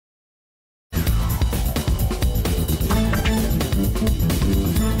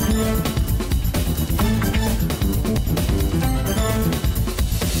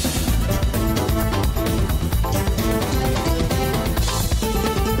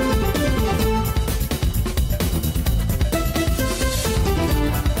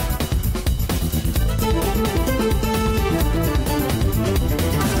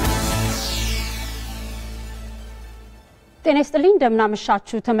ጤና ይስጥልኝ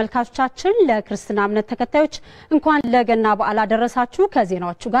እንደምናመሻችሁ ተመልካቾቻችን ለክርስቲና እምነት ተከታዮች እንኳን ለገና በዓል አደረሳችሁ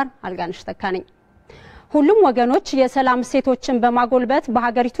ከዜናዎቹ ጋር አልጋንሽ ተካነኝ ሁሉም ወገኖች የሰላም ሴቶችን በማጎልበት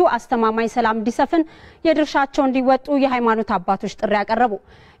በሀገሪቱ አስተማማኝ ሰላም እንዲሰፍን የድርሻቸውን እንዲወጡ የሃይማኖት አባቶች ጥሪ ያቀረቡ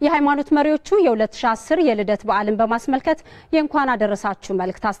የሃይማኖት መሪዎቹ የ2010 የልደት በዓልን በማስመልከት የእንኳን አደረሳችሁ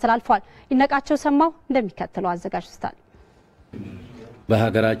መልእክት አስተላልፈዋል ይነቃቸው ሰማው እንደሚከተለው አዘጋጅቷል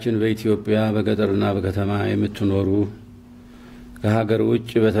በሀገራችን በኢትዮጵያ በገጠርና በከተማ የምትኖሩ ከሀገር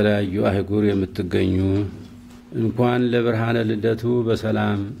ውጭ በተለያዩ አህጉር የምትገኙ እንኳን ለብርሃነ ልደቱ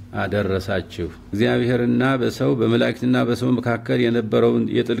በሰላም አደረሳችሁ እግዚአብሔርና በሰው በመላእክትና በሰው መካከል የነበረውን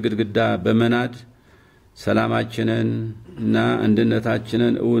የጥል ግድግዳ በመናድ ሰላማችንንና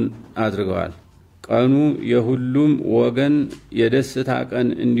አንድነታችንን እውን አድርገዋል ቀኑ የሁሉም ወገን የደስታ ቀን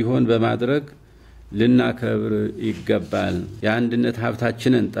እንዲሆን በማድረግ ልናከብር ይገባል የአንድነት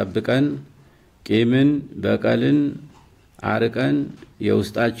ሀብታችንን ጠብቀን ቂምን በቀልን አርቀን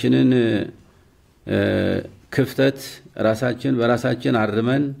የውስጣችንን ክፍተት ራሳችን በራሳችን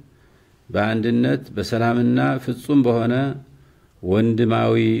አርመን በአንድነት በሰላምና ፍጹም በሆነ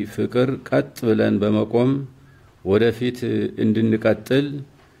ወንድማዊ ፍቅር ቀጥ ብለን በመቆም ወደፊት እንድንቀጥል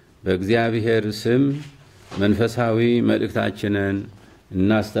በእግዚአብሔር ስም መንፈሳዊ መልእክታችንን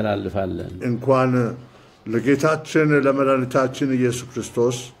እናስተላልፋለን እንኳን ለጌታችን ለመድኃኒታችን ኢየሱስ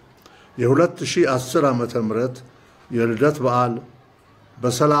ክርስቶስ የ2010 ዓመተ ምህረት የልደት በዓል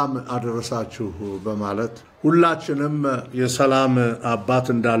በሰላም አደረሳችሁ በማለት ሁላችንም የሰላም አባት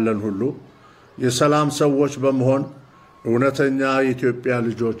እንዳለን ሁሉ የሰላም ሰዎች በመሆን እውነተኛ የኢትዮጵያ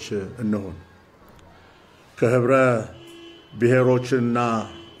ልጆች እንሆን ከህብረ ብሔሮችና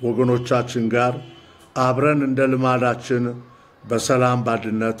ወገኖቻችን ጋር አብረን እንደ ልማዳችን በሰላም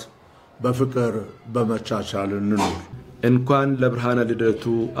ባድነት በፍቅር በመቻቻል እንኑር እንኳን ለብርሃነ ልደቱ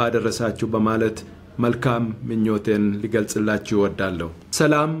አደረሳችሁ በማለት መልካም ምኞቴን ሊገልጽላችሁ እወዳለሁ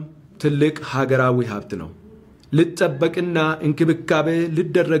ሰላም ትልቅ ሀገራዊ ሀብት ነው ልትጠበቅና እንክብካቤ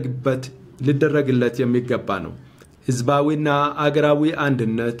ሊደረግለት የሚገባ ነው ህዝባዊና አገራዊ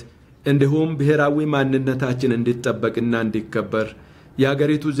አንድነት እንዲሁም ብሔራዊ ማንነታችን እንዲጠበቅና እንዲከበር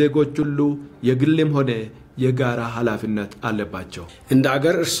የሀገሪቱ ዜጎች ሁሉ የግልም ሆነ የጋራ ኃላፊነት አለባቸው እንደ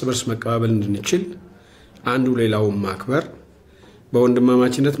ሀገር እርስ በርስ መቀባበል እንድንችል አንዱ ሌላውን ማክበር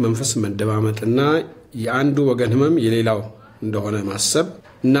በወንድማማችነት መንፈስ መደማመጥና የአንዱ ወገን ህመም የሌላው እንደሆነ ማሰብ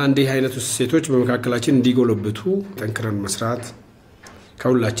እና እንዲህ አይነቱ ሴቶች በመካከላችን እንዲጎለብቱ ጠንክረን መስራት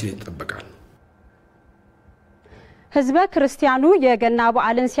ከሁላችን ይጠበቃል ህዝበ ክርስቲያኑ የገና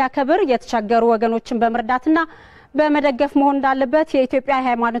በዓልን ሲያከብር የተቸገሩ ወገኖችን በመርዳትና በመደገፍ መሆን እንዳለበት የኢትዮጵያ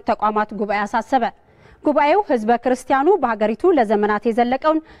ሃይማኖት ተቋማት ጉባኤ አሳሰበ ጉባኤው ህዝበ ክርስቲያኑ በሀገሪቱ ለዘመናት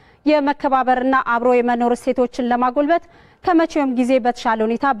የዘለቀውን የመከባበርና አብሮ የመኖር ሴቶችን ለማጎልበት ከመቼውም ጊዜ በተሻለ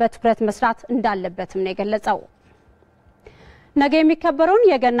ሁኔታ በትኩረት መስራት እንዳለበትም ነው የገለጸው ነገ የሚከበረውን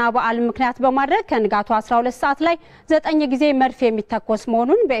የገና በዓል ምክንያት በማድረግ ከንጋቱ 12 ሰዓት ላይ 9 ጊዜ መድፍ የሚተኮስ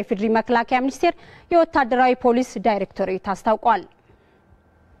መሆኑን በኢፌዴሪ መከላከያ ሚኒስቴር የወታደራዊ ፖሊስ ዳይሬክቶሬት አስታውቋል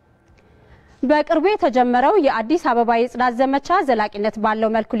በቅርቡ የተጀመረው የአዲስ አበባ የጽዳት ዘመቻ ዘላቂነት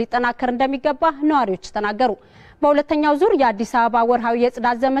ባለው መልኩ ሊጠናከር እንደሚገባ ነዋሪዎች ተናገሩ በሁለተኛው ዙር የአዲስ አበባ ወርሃዊ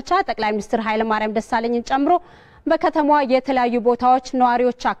የጽዳት ዘመቻ ጠቅላይ ሚኒስትር ኃይለ ማርያም ደሳለኝን ጨምሮ በከተማዋ የተለያዩ ቦታዎች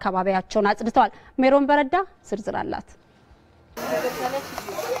ነዋሪዎች አካባቢያቸውን አጽድተዋል ሜሮን በረዳ ዝርዝር አላት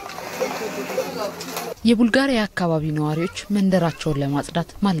የቡልጋሪያ አካባቢ ነዋሪዎች መንደራቸውን ለማጽዳት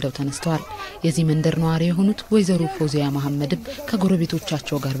ማልደው ተነስተዋል የዚህ መንደር ነዋሪ የሆኑት ወይዘሮ ፎዚያ መሐመድም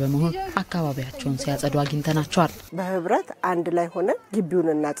ከጎረቤቶቻቸው ጋር በመሆን አካባቢያቸውን ሲያጸዱ አግኝተናቸዋል በህብረት አንድ ላይ ሆነን ግቢውን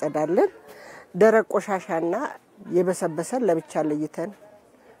እናጸዳለን ደረቅ ቆሻሻና የበሰበሰን ለብቻ ለይተን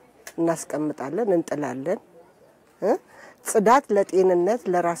እናስቀምጣለን እንጥላለን ጽዳት ለጤንነት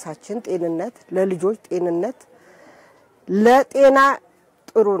ለራሳችን ጤንነት ለልጆች ጤንነት ለጤና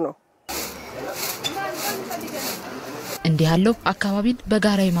ጥሩ ነው እንዲህ ያለው አካባቢን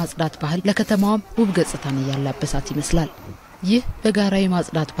በጋራ የማጽዳት ባህል ለከተማዋም ውብ ገጽታን ያላበሳት ይመስላል ይህ በጋራ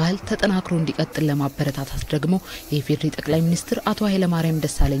የማጽዳት ባህል ተጠናክሮ እንዲቀጥል ለማበረታታት ደግሞ የኢፌዴሪ ጠቅላይ ሚኒስትር አቶ ኃይለ ማርያም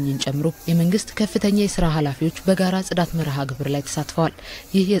ደሳለኝን ጨምሮ የመንግስት ከፍተኛ የሥራ ኃላፊዎች በጋራ ጽዳት መርሃ ግብር ላይ ተሳትፈዋል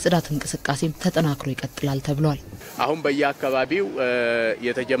ይህ የጽዳት እንቅስቃሴም ተጠናክሮ ይቀጥላል ተብሏል አሁን በየአካባቢው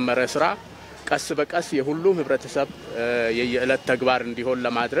የተጀመረ ስራ ቀስ በቀስ የሁሉም ህብረተሰብ የየዕለት ተግባር እንዲሆን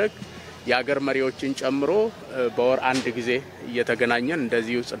ለማድረግ የሀገር መሪዎችን ጨምሮ በወር አንድ ጊዜ እየተገናኘን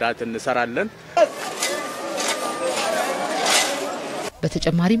እንደዚሁ ጽዳት እንሰራለን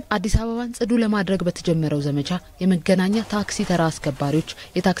በተጨማሪም አዲስ አበባን ጽዱ ለማድረግ በተጀመረው ዘመቻ የመገናኛ ታክሲ ተራ አስከባሪዎች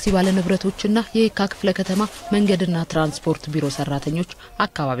የታክሲ ባለንብረቶችና የየካ ክፍለ ከተማ መንገድና ትራንስፖርት ቢሮ ሰራተኞች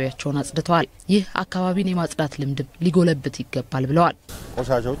አካባቢያቸውን አጽድተዋል ይህ አካባቢን የማጽዳት ልምድ ሊጎለብት ይገባል ብለዋል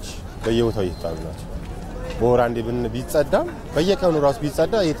ቆሻሻዎች በየቦታው ይጣላሉ በወር አንዴ ቢጸዳ በየቀኑ ራስ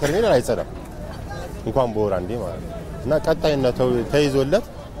ቢጸዳ የተርሚናል አይጸዳም እንኳን በወር አንዴ ማለት ነው እና ቀጣይነት ተይዞለት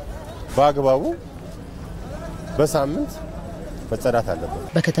በአግባቡ በሳምንት መጸዳት አለበት።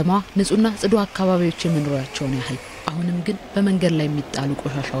 በከተማ ንጹህና ጽዱ አካባቢዎች የሚኖራቸውን ያህል አሁንም ግን በመንገድ ላይ የሚጣሉ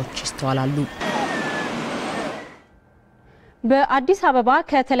ቆሻሻዎች ይስተዋላሉ። በአዲስ አበባ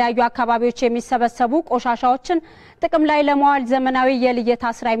ከተለያዩ አካባቢዎች የሚሰበሰቡ ቆሻሻዎችን ጥቅም ላይ ለማዋል ዘመናዊ የልየታ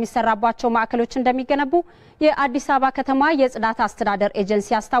ስራ የሚሰራባቸው ማዕከሎች እንደሚገነቡ የአዲስ አበባ ከተማ የጽዳት አስተዳደር ኤጀንሲ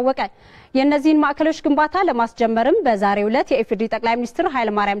አስታወቀ። የእነዚህን ማዕከሎች ግንባታ ለማስጀመርም በዛሬው ዕለት የኢፌዴሪ ጠቅላይ ሚኒስትር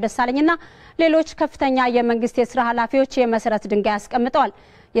ኃይለማርያም ደሳለኝና ሌሎች ከፍተኛ የመንግስት የስራ ኃላፊዎች የመሰረት ድንጋይ አስቀምጠዋል።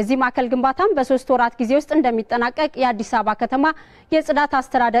 የዚህ ማዕከል ግንባታም በ3 ወራት ጊዜ ውስጥ እንደሚጠናቀቅ የአዲስ አበባ ከተማ የጽዳት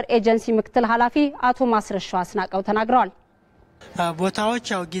አስተዳደር ኤጀንሲ ምክትል ኃላፊ አቶ ማስረሻው አስናቀው ተናግረዋል። ቦታዎች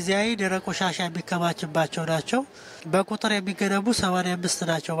ያው ጊዜያዊ ደረቅ ቆሻሻ የሚከማችባቸው ናቸው። በቁጥር የሚገነቡ 85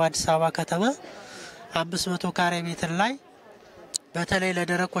 ናቸው። በአዲስ አበባ ከተማ 500 ካሬ ሜትር ላይ በተለይ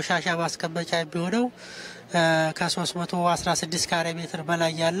ለደረቅ ቆሻሻ ማስቀመጫ የሚሆነው ከ316 ካሬ ሜትር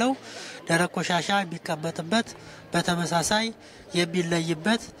በላይ ያለው ደረቅ ቆሻሻ የሚቀመጥበት በተመሳሳይ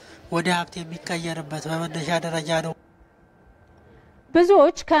የሚለይበት ወደ ሀብት የሚቀየርበት በመነሻ ደረጃ ነው።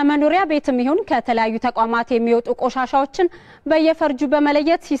 ብዙዎች ከመኖሪያ ቤትም ይሁን ከተለያዩ ተቋማት የሚወጡ ቆሻሻዎችን በየፈርጁ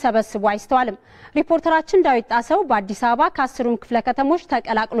በመለየት ሲሰበስቡ አይስተዋልም። ሪፖርተራችን ዳዊት ጣሰው በአዲስ አበባ ከ10ሩም ክፍለ ከተሞች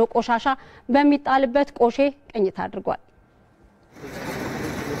ተቀላቅሎ ቆሻሻ በሚጣልበት ቆሼ ቅኝት አድርጓል።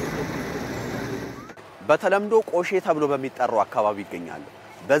 በተለምዶ ቆሼ ተብሎ በሚጠራው አካባቢ ይገኛል።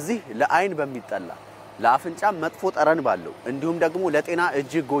 በዚህ ለአይን በሚጠላ ለአፍንጫ መጥፎ ጠረን ባለው እንዲሁም ደግሞ ለጤና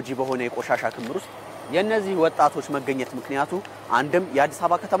እጅግ ጎጂ በሆነ የቆሻሻ ክምር ውስጥ የነዚህ ወጣቶች መገኘት ምክንያቱ አንድም የአዲስ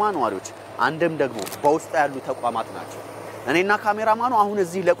አበባ ከተማ ነዋሪዎች አንድም ደግሞ በውስጥ ያሉ ተቋማት ናቸው። እኔና ካሜራማኑ አሁን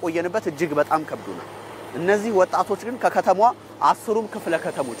እዚህ ለቆየንበት እጅግ በጣም ከብዶናል። እነዚህ ወጣቶች ግን ከከተማዋ 10ሩም ክፍለ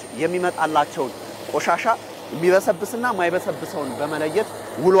ከተሞች የሚመጣላቸውን ቆሻሻ የሚበሰብስና ማይበሰብሰውን በመለየት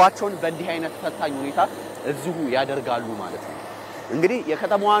ውሏቸውን በእንዲህ አይነት ፈታኝ ሁኔታ እዚሁ ያደርጋሉ ማለት ነው። እንግዲህ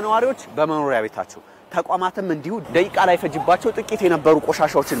የከተማዋ ነዋሪዎች በመኖሪያ ቤታቸው ተቋማትም እንዲሁ ደቂቃ ላይ ፈጅባቸው ጥቂት የነበሩ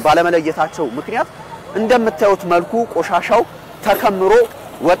ቆሻሻዎችን ባለመለየታቸው ምክንያት እንደምታዩት መልኩ ቆሻሻው ተከምሮ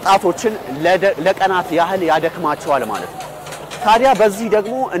ወጣቶችን ለቀናት ያህል ያደክማቸዋል ማለት ነው። ታዲያ በዚህ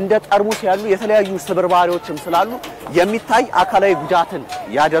ደግሞ እንደ ጠርሙስ ያሉ የተለያዩ ስብርባሪዎችም ስላሉ የሚታይ አካላዊ ጉዳትን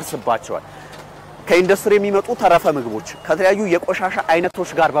ያደርስባቸዋል። ከኢንዱስትሪ የሚመጡ ተረፈ ምግቦች ከተለያዩ የቆሻሻ አይነቶች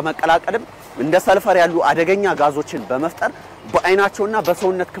ጋር በመቀላቀልም እንደ ሰልፈር ያሉ አደገኛ ጋዞችን በመፍጠር በአይናቸውና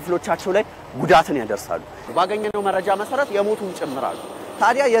በሰውነት ክፍሎቻቸው ላይ ጉዳትን ያደርሳሉ። ባገኘነው መረጃ መሰረት የሞቱን ጭምራሉ።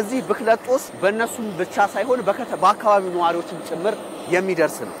 ታዲያ የዚህ ብክለት ጦስ በእነሱም ብቻ ሳይሆን በአካባቢው ነዋሪዎችም ጭምር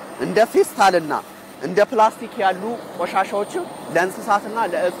የሚደርስ ነው። እንደ ፌስታልና እንደ ፕላስቲክ ያሉ ቆሻሻዎች ለእንስሳትና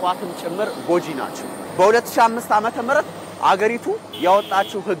ለእጽዋትም ጭምር ጎጂ ናቸው። በ2005 ዓመተ ምህረት አገሪቱ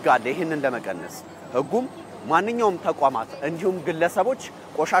ያወጣችው ህግ አለ ይሄንን ለመቀነስ። ህጉም ማንኛውም ተቋማት እንዲሁም ግለሰቦች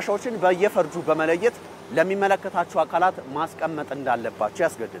ቆሻሻዎችን በየፈርጁ በመለየት ለሚመለከታቸው አካላት ማስቀመጥ እንዳለባቸው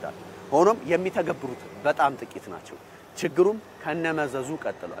ያስገድዳል። ሆኖም የሚተገብሩት በጣም ጥቂት ናቸው። ችግሩም ከነመዘዙ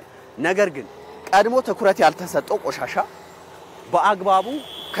ቀጥሏል። ነገር ግን ቀድሞ ትኩረት ያልተሰጠው ቆሻሻ በአግባቡ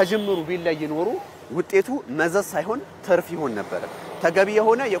ከጅምሩ ቢለይ ኖሩ ውጤቱ መዘዝ ሳይሆን ትርፍ ይሆን ነበር። ተገቢ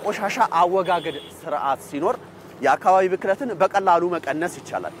የሆነ የቆሻሻ አወጋገድ ስርዓት ሲኖር የአካባቢ ብክለትን በቀላሉ መቀነስ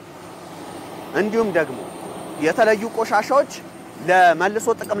ይቻላል። እንዲሁም ደግሞ የተለዩ ቆሻሻዎች ለመልሶ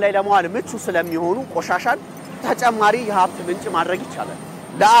ጥቅም ላይ ለማዋል ምቹ ስለሚሆኑ ቆሻሻን ተጨማሪ የሀብት ምንጭ ማድረግ ይቻላል።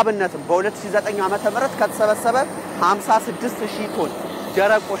 ለአብነትም በ2009 ዓመተ ምህረት ከተሰበሰበ 56000 ቶን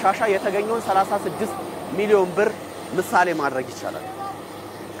ደረቅ ቆሻሻ የተገኘውን 36 ሚሊዮን ብር ምሳሌ ማድረግ ይቻላል።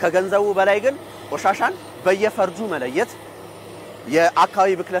 ከገንዘቡ በላይ ግን ቆሻሻን በየፈርጁ መለየት የአካባቢ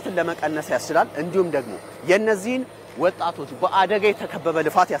ብክለትን ለመቀነስ ያስችላል። እንዲሁም ደግሞ የነዚህን ወጣቶች በአደጋ የተከበበ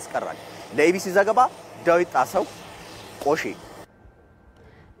ልፋት ያስቀራል። ለኢቢሲ ዘገባ ዳዊት ጣሰው ቆሼ።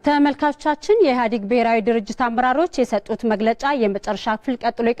 ተመልካቾቻችን የኢህአዴግ ብሔራዊ ድርጅት አመራሮች የሰጡት መግለጫ የመጨረሻ ክፍል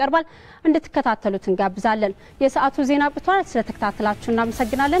ቀጥሎ ይቀርባል። እንድትከታተሉት እንጋብዛለን። የሰዓቱ ዜና አብቅቷል። ስለተከታተላችሁ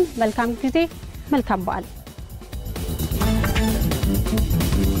እናመሰግናለን። መልካም ጊዜ፣ መልካም በዓል።